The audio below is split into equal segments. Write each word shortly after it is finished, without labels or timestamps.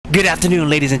Good afternoon,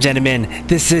 ladies and gentlemen.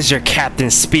 This is your captain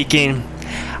speaking.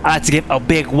 I'd like to give a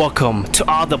big welcome to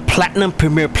all the Platinum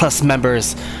Premier Plus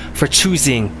members for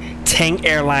choosing Tang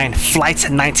Airline Flight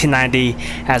 1990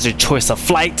 as your choice of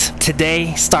flight.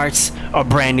 Today starts a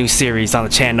brand new series on the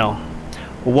channel.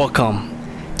 Welcome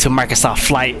to Microsoft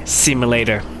Flight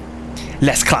Simulator.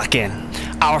 Let's clock in.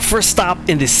 Our first stop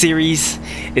in this series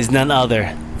is none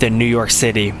other than New York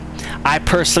City. I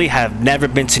personally have never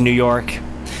been to New York,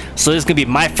 so this is gonna be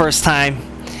my first time,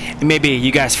 and maybe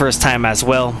you guys' first time as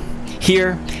well.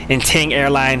 Here in Tang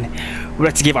Airline, we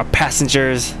like to give our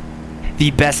passengers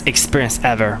the best experience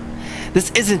ever. This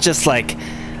isn't just like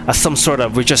some sort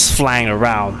of we're just flying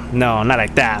around. No, not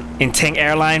like that. In Tang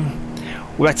Airline,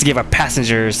 we like to give our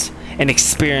passengers an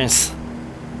experience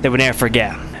they would never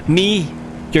forget. Me,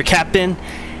 your captain,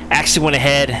 actually went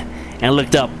ahead and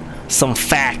looked up some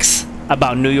facts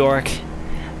about New York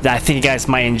that I think you guys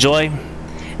might enjoy.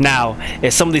 Now,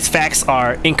 if some of these facts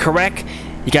are incorrect,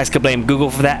 you guys could blame Google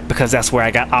for that, because that's where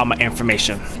I got all my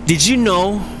information. Did you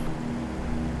know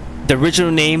the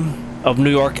original name of New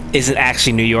York isn't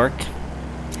actually New York?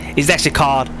 It's actually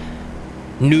called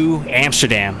New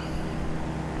Amsterdam.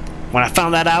 When I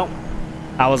found that out,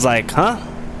 I was like, huh?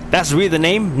 That's really the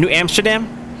name? New Amsterdam?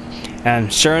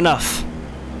 And sure enough,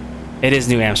 it is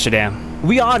New Amsterdam.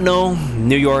 We all know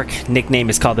New York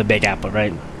nickname is called the Big Apple,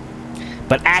 right?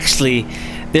 But actually,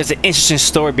 there's an interesting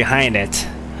story behind it.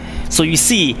 So you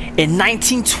see, in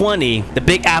 1920, the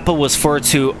Big Apple was referred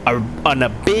to on a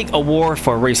big award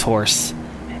for a racehorse.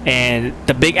 And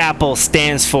the Big Apple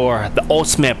stands for the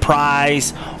ultimate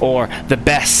prize, or the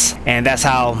best. And that's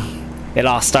how it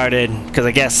all started, because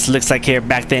I guess looks like here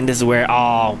back then, this is where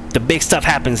all the big stuff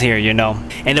happens here, you know.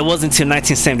 And it wasn't until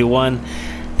 1971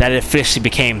 that it officially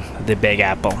became the Big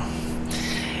Apple.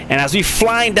 And as we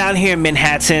flying down here in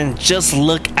Manhattan, just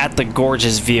look at the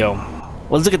gorgeous view.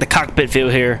 Let's look at the cockpit view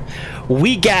here.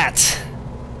 We got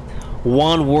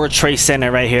One World Trade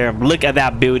Center right here. Look at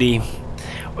that beauty.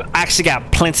 We actually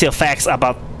got plenty of facts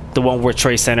about the One World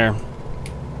Trade Center.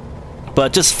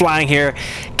 But just flying here,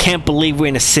 can't believe we're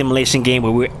in a simulation game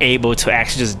where we're able to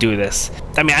actually just do this.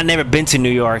 I mean, I've never been to New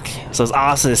York, so it's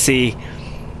awesome to see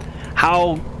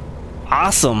how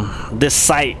awesome this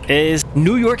site is.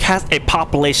 New York has a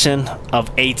population of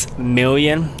 8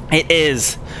 million. It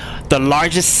is the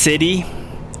largest city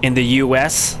in the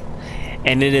US,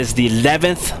 and it is the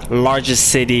 11th largest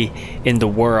city in the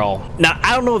world. Now,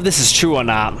 I don't know if this is true or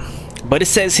not, but it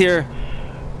says here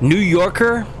New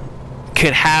Yorker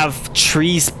could have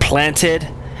trees planted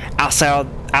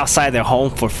outside their home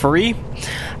for free.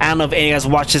 I don't know if any of you guys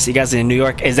watch this, you guys in New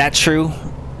York. Is that true?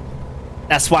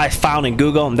 That's why I found in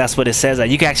Google, and that's what it says, that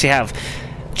you can actually have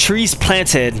trees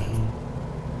planted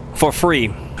for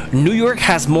free. New York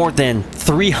has more than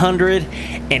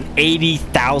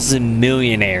 380,000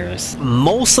 millionaires.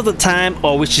 Most of the time,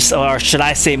 or should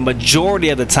I say majority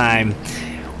of the time,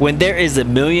 when there is a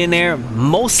millionaire,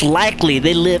 most likely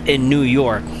they live in New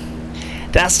York.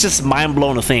 That's just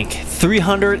mind-blowing to think.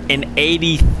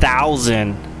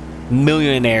 380,000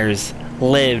 millionaires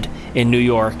lived in New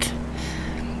York.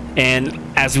 And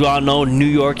as we all know, New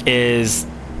York is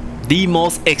the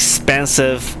most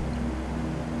expensive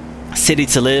city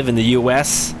to live in the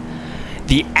US.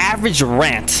 The average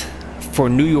rent for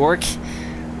New York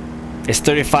is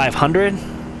 $3,500.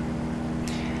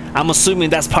 I'm assuming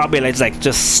that's probably like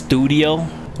just studio.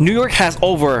 New York has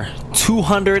over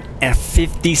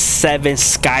 257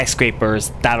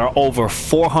 skyscrapers that are over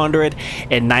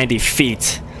 490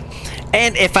 feet.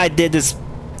 And if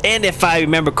I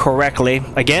remember correctly,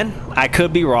 again, I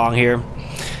could be wrong here,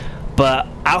 but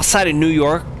outside of New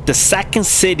York, the second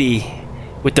city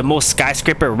with the most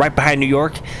skyscraper right behind New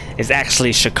York is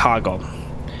actually Chicago.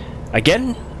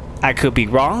 Again, I could be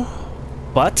wrong,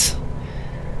 but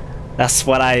that's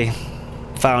what I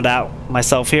found out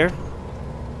myself here.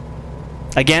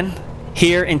 Again,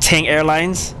 here in Tang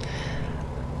Airlines,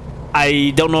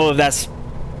 I don't know if that's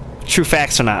true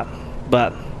facts or not,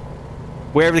 but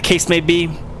wherever the case may be,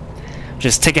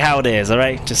 just take it how it is,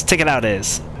 alright? Just take it how it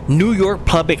is. New York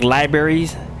Public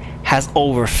Libraries has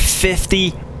over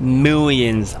 50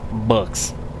 million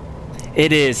books.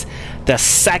 It is the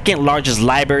second largest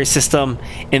library system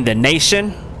in the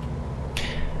nation.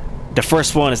 The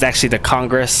first one is actually the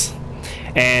Congress,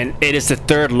 and it is the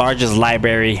third largest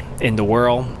library in the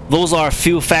world. Those are a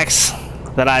few facts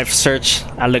that I've searched,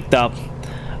 I looked up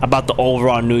about the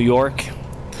overall New York.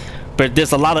 But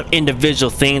there's a lot of individual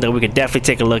things that we could definitely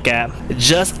take a look at.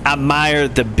 Just admire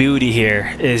the beauty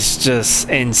here. It's just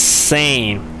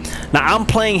insane. Now I'm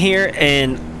playing here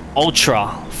in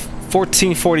Ultra,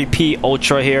 1440p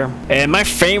Ultra here, and my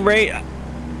frame rate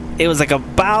it was like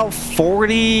about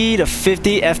 40 to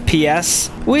 50 FPS,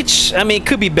 which I mean it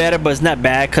could be better, but it's not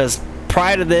bad, because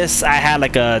prior to this I had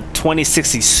like a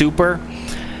 2060 Super.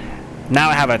 Now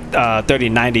I have a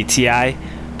 3090 Ti,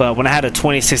 but when I had a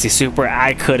 2060 Super,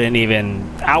 I couldn't even,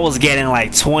 I was getting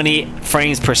like 20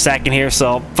 frames per second here.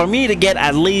 So for me to get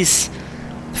at least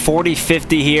 40,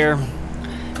 50 here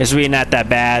is really not that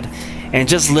bad. And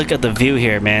just look at the view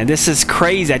here, man. This is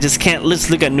crazy. I just can't. Let's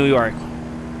look at New York.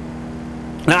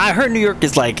 Now I heard New York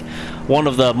is like one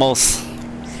of the most,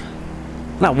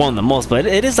 not one of the most, but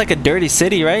it is like a dirty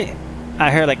city, right? I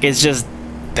heard like it's just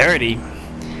dirty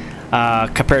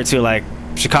compared to like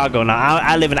Chicago. Now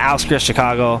I live in the outskirts of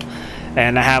Chicago,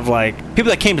 and I have like people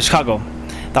that came to Chicago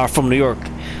that are from New York.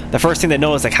 The first thing they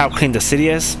know is like how clean the city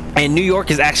is. And New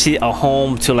York is actually a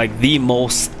home to like the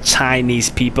most Chinese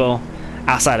people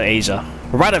outside of Asia.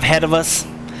 Right ahead of us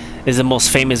is the most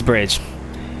famous bridge.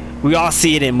 We all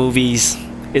see it in movies.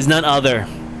 It's none other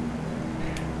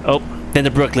than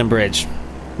the Brooklyn Bridge.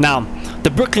 Now, the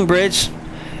Brooklyn Bridge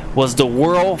was the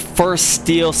world's first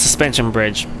steel suspension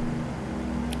bridge.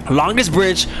 Longest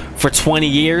bridge for 20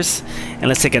 years. And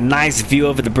let's take a nice view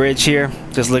over the bridge here.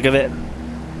 Just look at it.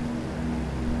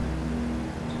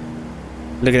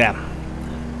 Look at that.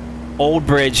 Old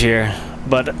bridge here,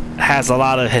 but has a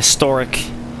lot of historic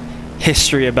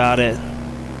history about it.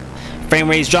 Frame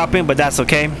rate's dropping, but that's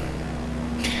okay.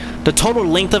 The total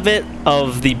length of it,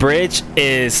 of the bridge,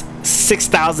 is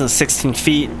 6,016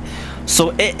 feet.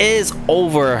 So it is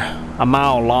over a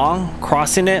mile long,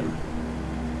 crossing it.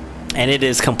 And it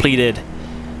is completed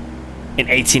in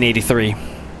 1883.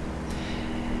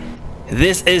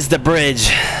 This is the bridge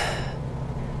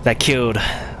that killed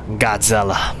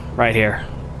Godzilla, right here.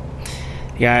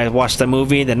 You guys watched the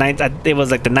movie, it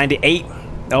was like the 98.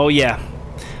 Oh yeah,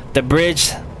 the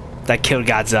bridge that killed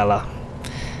Godzilla.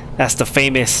 That's the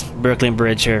famous Brooklyn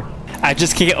Bridge here. I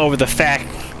just can't get over the fact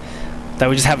that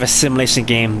we just have a simulation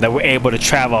game that we're able to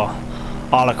travel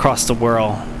all across the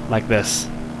world like this.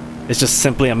 It's just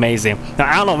simply amazing.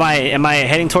 Now I don't know if am I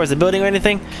heading towards the building or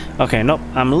anything? Okay, nope.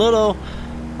 I'm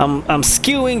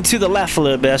skewing to the left a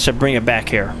little bit. I should bring it back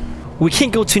here. We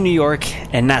can't go to New York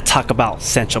and not talk about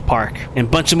Central Park. In a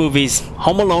bunch of movies,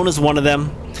 Home Alone is one of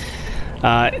them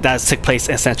that took place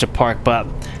in Central Park. But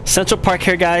Central Park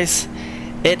here, guys,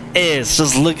 it is,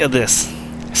 just look at this.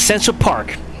 Central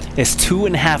Park is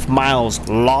 2.5 miles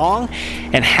long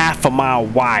and half a mile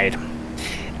wide.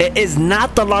 It is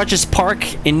not the largest park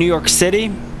in New York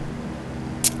City,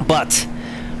 but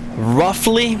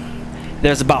roughly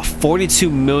there's about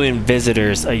 42 million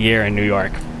visitors a year in New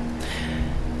York.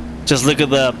 Just look at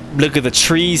the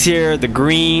trees here, the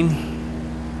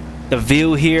green, the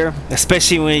view here,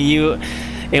 especially when you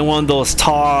in one of those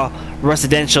tall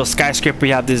residential skyscraper,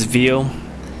 you have this view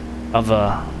of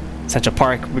Central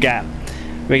Park. We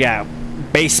got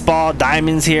baseball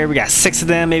diamonds here. We got 6 of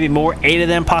them, maybe more, 8 of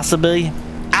them possibly.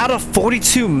 Out of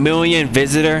 42 million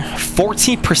visitor,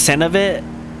 14% of it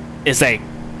is like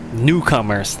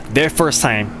newcomers, their first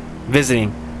time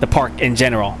visiting the park in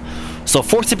general. So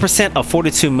 14% of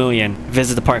 42 million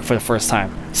visit the park for the first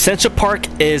time. Central Park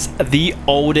is the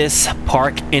oldest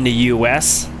park in the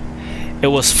US. It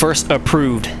was first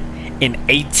approved in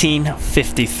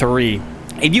 1853.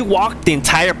 If you walk the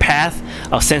entire path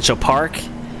of Central Park,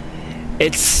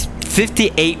 it's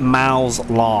 58 miles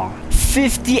long.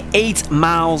 58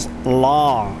 miles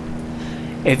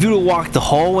long. If you were to walk the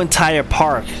whole entire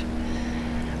park,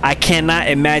 I cannot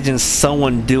imagine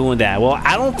someone doing that. Well,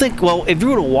 I don't think, well, if you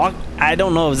were to walk, I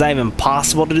don't know if it's even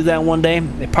possible to do that one day.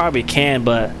 They probably can,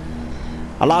 but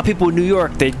a lot of people in New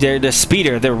York, they're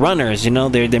speeder, they're runners, you know,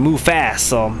 they move fast.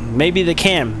 So maybe they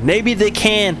can. Maybe they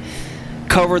can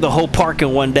cover the whole park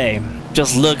in one day.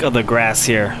 Just look at the grass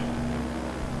here.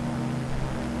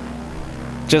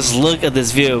 Just look at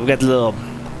this view. We got the little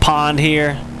pond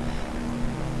here.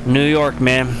 New York,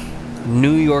 man.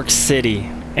 New York City.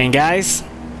 And guys,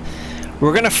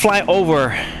 we're gonna fly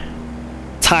over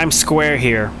Times Square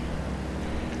here.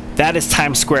 That is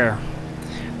Times Square.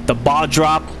 The ball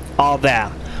drop, all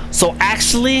that. So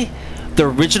actually, the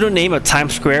original name of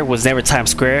Times Square was never Times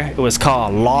Square. It was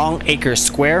called Long Acre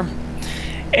Square.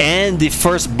 And the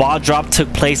first ball drop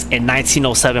took place in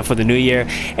 1907 for the new year,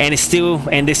 and they still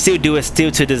do it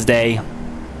to this day.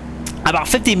 About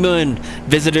 50 million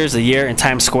visitors a year in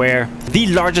Times Square. The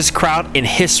largest crowd in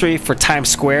history for Times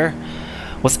Square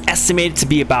was estimated to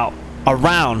be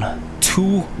around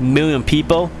 2 million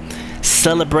people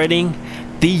celebrating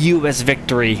the US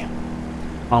victory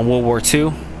on World War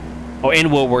II, or in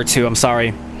World War II, I'm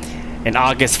sorry, in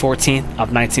August 14th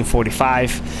of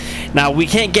 1945. Now we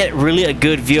can't get really a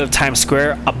good view of Times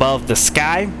Square above the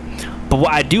sky, But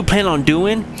what I do plan on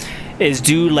doing is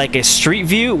do like a street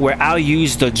view where I'll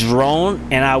use the drone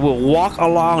and I will walk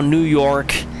along New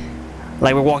York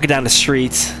like we're walking down the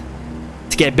streets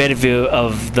to get a better view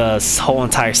of the whole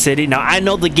entire city. Now I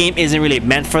know the game isn't really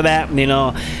meant for that, you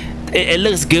know. It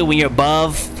looks good when you're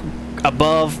above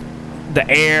the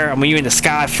air, and when you're in the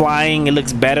sky flying, it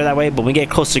looks better that way. But when you get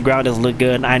close to the ground, it doesn't look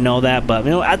good. I know that, but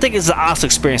you know, I think it's an awesome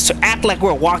experience to act like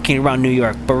we're walking around New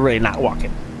York, but really not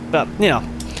walking. But you know,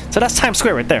 so that's Times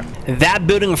Square right there. That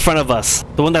building in front of us,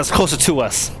 the one that's closer to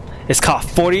us, is called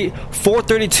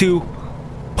 432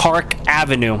 Park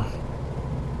Avenue.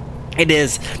 It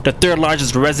is the 3rd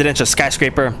largest residential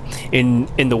skyscraper in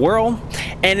the world,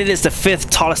 and it is the 5th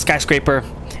tallest skyscraper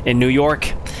in New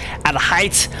York at a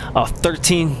height of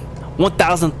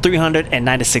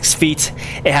 1,396 feet.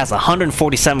 It has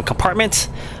 147 apartments,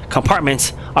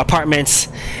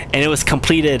 and it was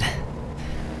completed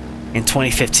in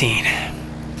 2015.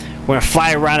 We're gonna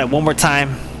fly around it one more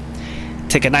time,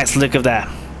 take a nice look of that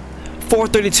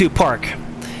 432 Park.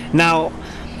 Now,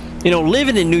 you know,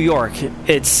 living in New York,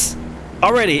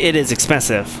 it is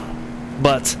expensive,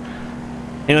 but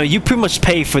you know, you pretty much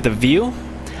pay for the view.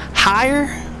 Higher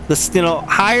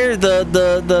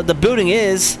the building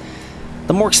is,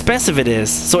 the more expensive it is.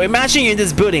 So imagine you're in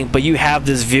this building, but you have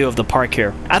this view of the park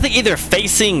here. I think either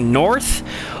facing north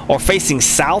or facing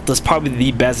south is probably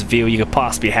the best view you could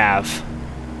possibly have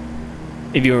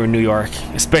if you were in New York,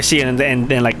 especially in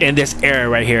this area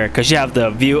right here, because you have the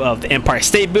view of the Empire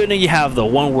State Building, you have the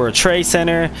One World Trade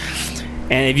Center,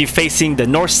 and if you're facing the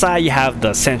north side, you have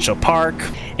the Central Park.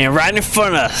 And right in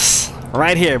front of us,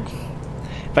 right here,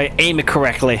 if I aim it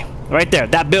correctly, right there,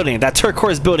 that building, that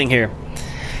turquoise building here,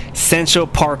 Central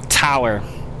Park Tower,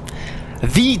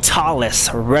 the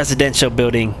tallest residential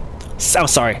building, I'm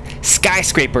sorry,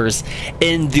 skyscrapers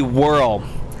in the world,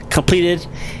 completed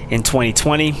in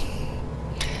 2020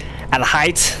 at a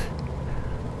height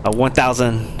of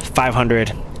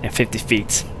 1,550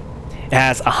 feet. It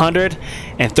has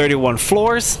 131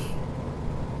 floors,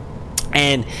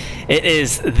 and it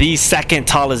is the 2nd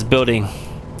tallest building,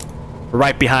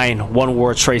 right behind One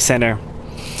World Trade Center.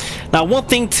 Now, one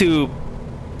thing to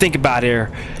think about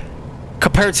here,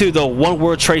 compared to the One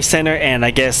World Trade Center and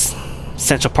I guess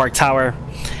Central Park Tower,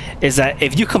 is that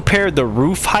if you compare the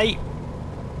roof height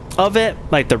of it,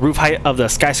 like the roof height of the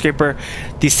skyscraper,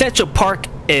 the Central Park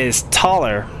is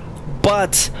taller,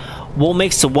 but what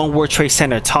makes the One World Trade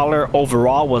Center taller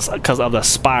overall was because of the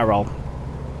spiral.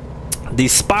 The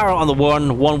spiral on the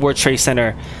One World Trade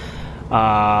Center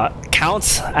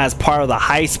counts as part of the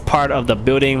highest part of the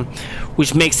building,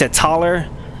 which makes it taller.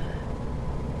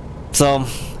 So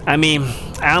I mean,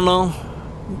 I don't know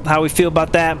how we feel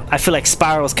about that. I feel like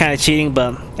spiral is kind of cheating,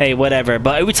 but hey, whatever.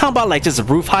 But if we talk about like just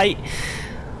roof height,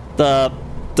 the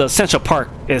Central Park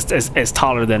is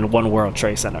taller than One World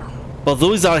Trade Center. But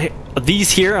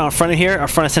these here in front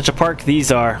of Central Park,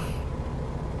 these are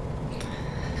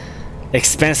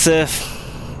expensive.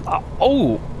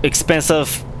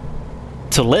 Expensive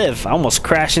to live. I almost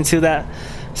crashed into that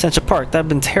Central Park. That'd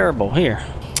been terrible. Here,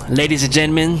 ladies and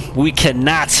gentlemen, we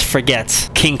cannot forget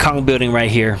King Kong building right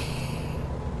here.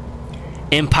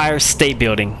 Empire State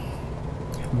Building,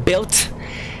 built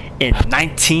in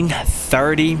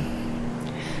 1930,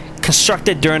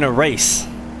 constructed during a race.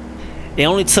 It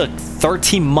only took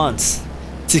 13 months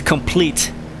to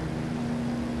complete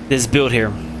this build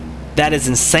here. That is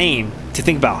insane to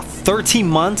think about. 13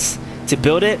 months to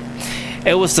build it.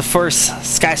 It was the first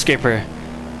skyscraper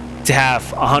to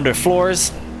have 100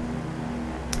 floors.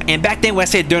 And back then, when I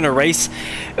say during a race,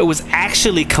 it was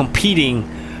actually competing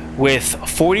with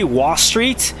 40 Wall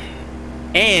Street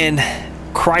and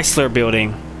Chrysler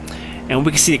Building. And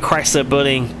we can see the Chrysler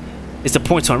Building is the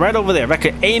point one right over there. If I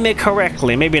could aim it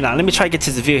correctly, maybe not. Let me try to get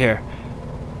to the view here.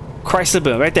 Chrysler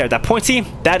Building right there, that pointy,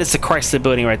 that is the Chrysler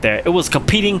Building right there. It was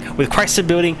competing with Chrysler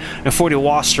Building and 40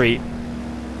 Wall Street.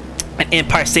 And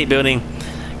Empire State Building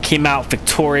came out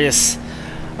victorious.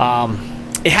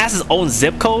 It has its own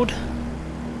zip code.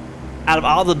 Out of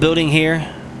all the building here,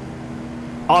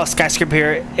 all the skyscraper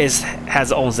here has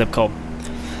its own zip code.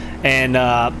 And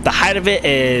the height of it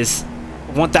is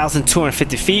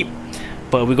 1,250 feet.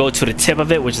 But we go to the tip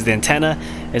of it, which is the antenna,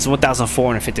 is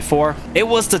 1,454. It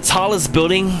was the tallest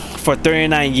building for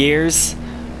 39 years,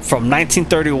 from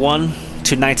 1931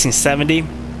 to 1970,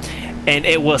 and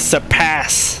it was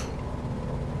surpassed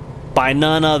by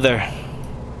none other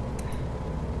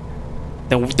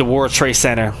than the World Trade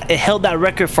Center. It held that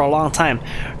record for a long time,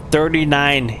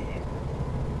 39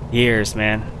 years,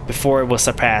 man, before it was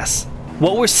surpassed.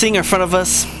 What we're seeing in front of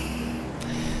us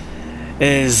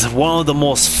is one of the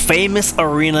most famous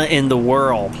arena in the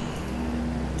world.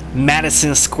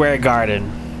 Madison Square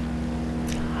Garden.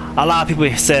 A lot of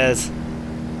people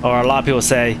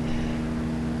say,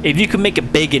 if you can make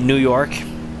it big in New York,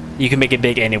 you can make it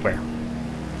big anywhere.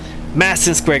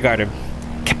 Madison Square Garden,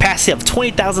 capacity of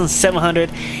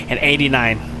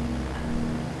 20,789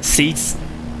 seats,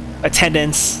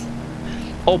 attendance,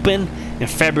 open in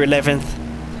February 11th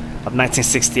of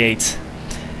 1968.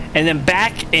 And then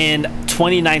back in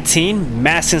 2019,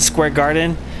 Madison Square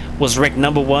Garden was ranked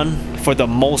 #1 for the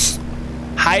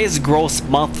highest gross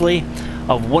monthly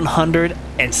of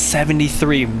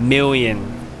 173 million.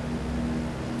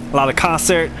 A lot of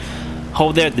concert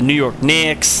held there, the New York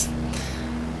Knicks.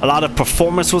 A lot of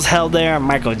performance was held there,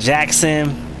 Michael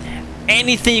Jackson.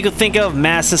 Anything you could think of,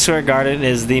 Madison Square Garden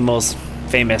is the most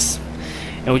famous.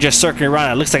 And we're just circling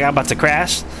around. It looks like I'm about to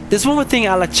crash. There's one more thing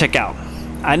I'd like to check out.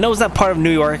 I know it's not part of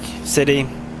New York City,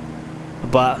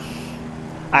 but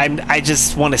I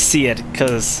just want to see it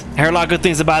because I heard a lot of good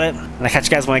things about it, and I catch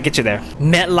you guys when I get you there.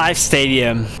 MetLife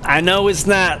Stadium. I know it's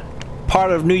not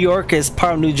part of New York, it's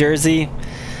part of New Jersey,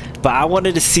 but I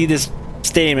wanted to see this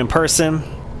stadium in person.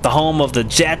 The home of the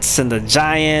Jets and the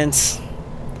Giants.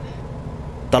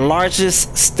 The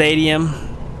largest stadium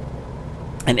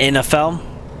in NFL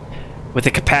with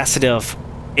a capacity of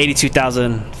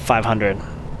 82,500.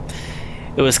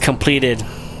 It was completed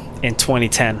in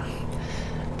 2010.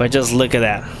 But just look at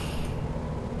that.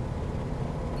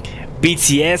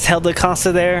 BTS held a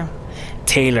concert there.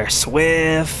 Taylor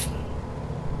Swift.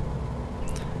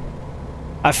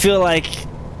 I feel like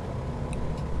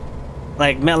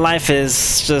MetLife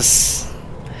is just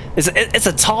it's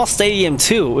a tall stadium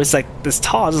too. It's like this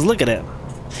tall. Just look at it.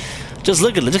 Just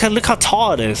look at it. Look how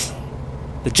tall it is.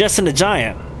 The Jets and the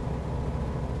Giant.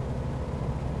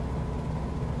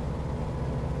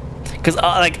 Because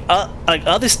like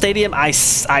other stadium I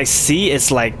see, it's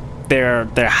like they're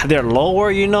lower,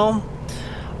 you know,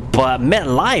 but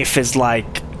MetLife is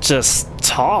like just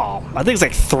tall. I think it's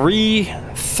like three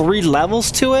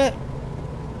levels to it,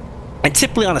 and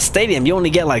typically on a stadium you only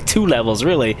get like 2 levels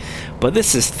really, but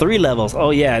this is 3 levels.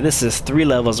 Oh yeah, this is 3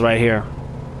 levels right here.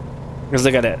 Just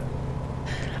look at it.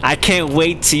 I can't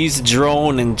wait to use the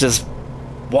drone and just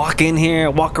walk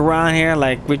around here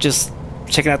like we're just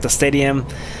checking out the stadium.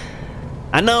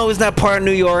 I know it's not part of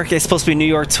New York, it's supposed to be a New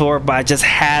York tour, but I just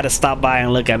had to stop by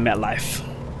and look at MetLife.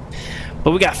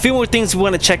 But we got a few more things we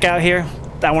want to check out here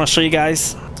that I want to show you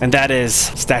guys, and that is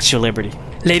Statue of Liberty.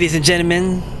 Ladies and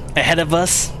gentlemen, ahead of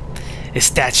us is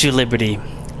Statue of Liberty,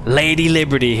 Lady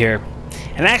Liberty here.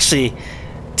 And actually,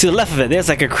 to the left of it, there's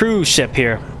like a cruise ship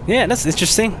here. Yeah, that's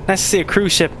interesting. Nice to see a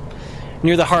cruise ship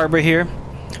near the harbor here.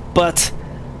 But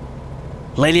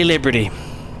Lady Liberty.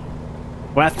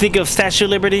 When I think of Statue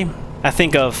of Liberty, I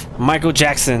think of Michael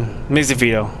Jackson music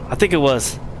video. I think it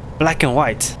was Black and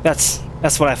White. That's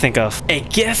what I think of. A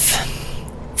gift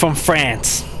from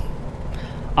France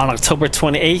on October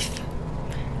 28th,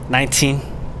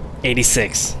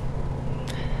 1986.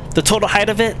 The total height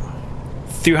of it,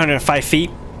 305 feet,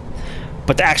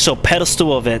 but the actual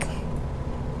pedestal of it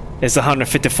is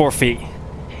 154 feet,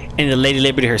 and the Lady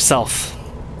Liberty herself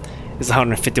is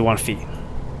 151 feet.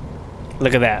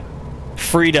 Look at that.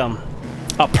 Freedom.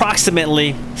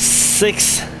 Approximately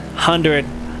 600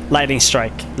 lightning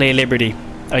strike. Lady Liberty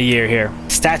a year here.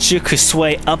 Statue could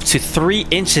sway up to 3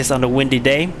 inches on a windy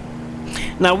day.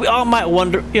 Now we all might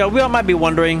wonder, we all might be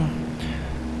wondering,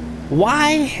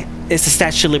 why is the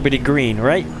Statue of Liberty green,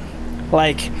 right?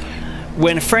 Like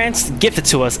when France gifted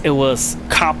to us, it was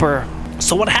copper.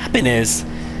 So what happened is,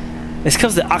 it's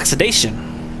because of the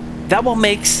oxidation. That what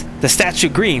makes the statue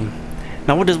green.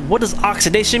 Now what does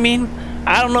oxidation mean?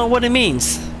 I don't know what it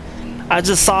means. I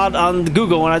just saw it on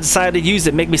Google and I decided to use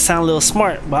it, make me sound a little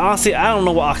smart. But honestly, I don't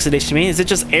know what oxidation means. Is it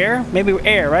just air? Maybe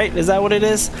air, right? Is that what it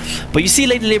is? But you see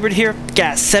Lady Liberty here,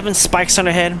 got 7 spikes on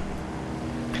her head.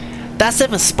 That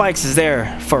 7 spikes is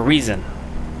there for a reason.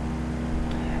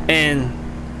 And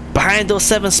behind those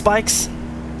 7 spikes,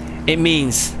 it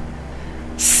means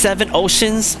 7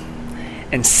 oceans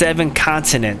and 7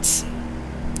 continents.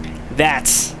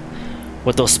 That's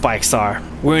what those spikes are.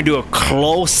 We're gonna do a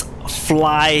close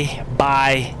fly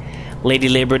by Lady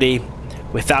Liberty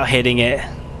without hitting it.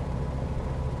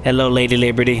 Hello, Lady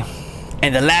Liberty.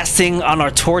 And the last thing on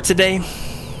our tour today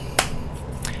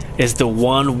is the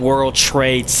One World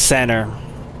Trade Center.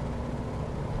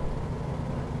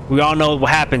 We all know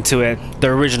what happened to it, the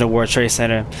original World Trade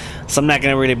Center, so I'm not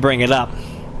gonna really bring it up.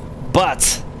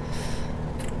 But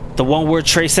the One World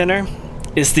Trade Center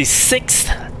is the 6th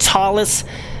tallest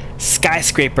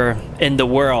skyscraper in the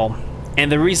world,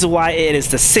 and the reason why it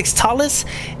is the 6th tallest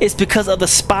is because of the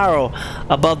spiral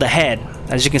above the head.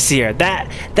 As you can see here,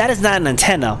 that is not an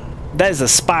antenna. That is a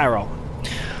spiral.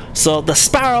 So the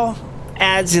spiral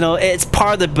adds, you know, it's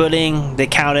part of the building, they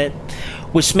count it,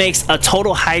 which makes a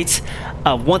total height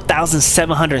of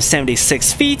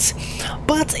 1,776 feet.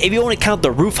 But if you only count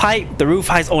the roof height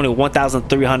is only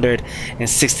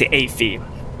 1,368 feet.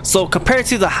 So compared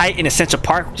to the height in the Central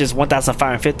Park, which is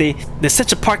 1,550, the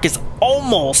Central Park is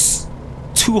almost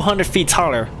 200 feet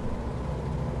taller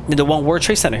than the One World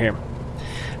Trade Center here.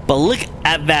 But look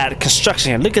at that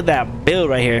construction here. Look at that build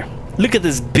right here. Look at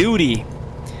this beauty.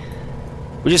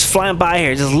 We're just flying by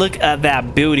here. Just look at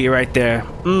that beauty right there.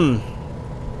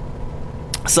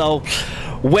 So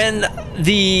when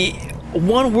the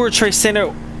One World Trade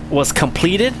Center was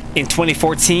completed in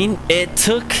 2014, it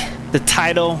took the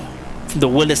title from the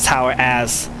Willis Tower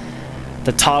as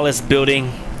the tallest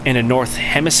building in the North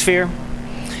Hemisphere.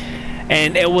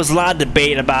 And it was a lot of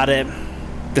debate about it.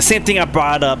 The same thing I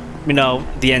brought up, you know,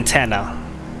 the antenna.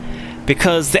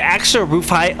 Because the actual roof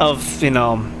height of, you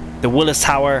know, the Willis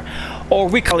Tower, or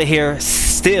we call it here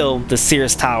still the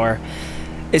Sears Tower,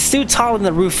 is still taller than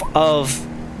the roof of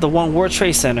the One World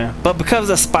Trade Center. But because of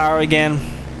the spiral again,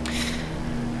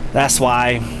 that's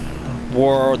why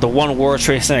the One World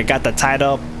Trade Center got the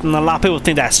title. And a lot of people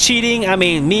think that's cheating. I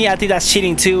mean, I think that's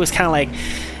cheating too. It's kind of like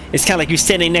you're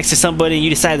standing next to somebody and you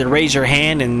decide to raise your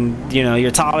hand, and you know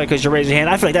you're taller because you raise your hand.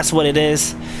 I feel like that's what it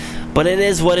is. But it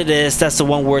is what it is. That's the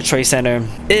One World Trade Center.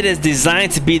 It is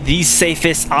designed to be the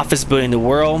safest office building in the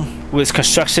world with its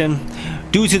construction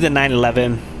due to the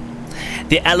 9/11.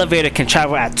 The elevator can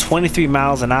travel at 23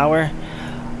 miles an hour,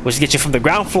 which gets you from the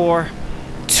ground floor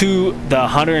to the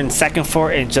 102nd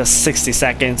floor in just 60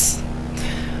 seconds.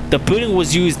 The building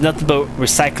was used nothing but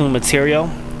recycling material.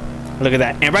 Look at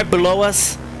that. And right below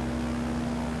us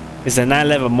is the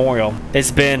 9/11 memorial.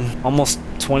 It's been almost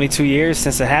 22 years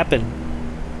since it happened.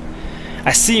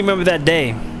 I still remember that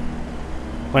day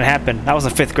when it happened. I was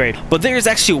in 5th grade. But there is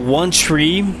actually one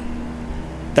tree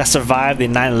that survived the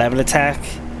 9/11 attack,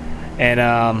 and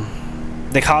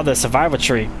they call it the survival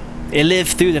tree. It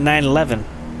lived through the 9/11.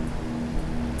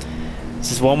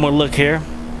 Just one more look here.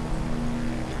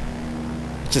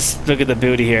 Just look at the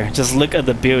beauty here. Just look at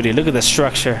the beauty. Look at the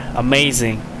structure.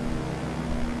 Amazing.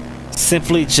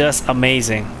 Simply just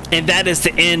amazing. And that is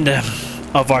the end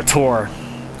of our tour.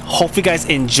 Hope you guys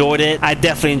enjoyed it. I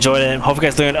definitely enjoyed it. Hope you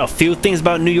guys learned a few things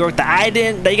about New York that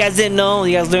you guys didn't know.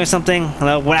 You guys learned something.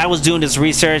 When I was doing this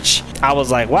research, I was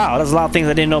like, wow, there's a lot of things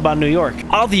I didn't know about New York.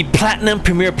 All the Platinum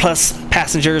Premier Plus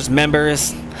passengers,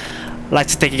 members, I'd like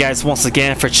to thank you guys once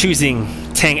again for choosing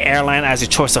Tang Airline as your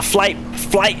choice of flight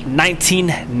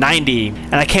 1990.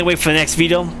 And I can't wait for the next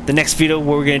video. The next video,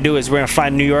 what we're gonna do is we're gonna fly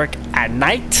New York at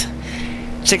night.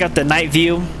 Check out the night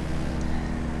view.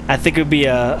 I think it would be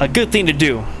a good thing to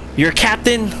do. Your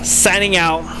captain signing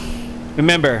out.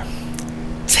 Remember,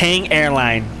 Tang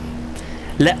Airline.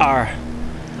 Let our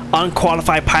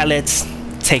unqualified pilots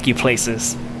take you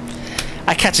places.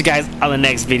 I'll catch you guys on the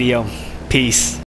next video. Peace.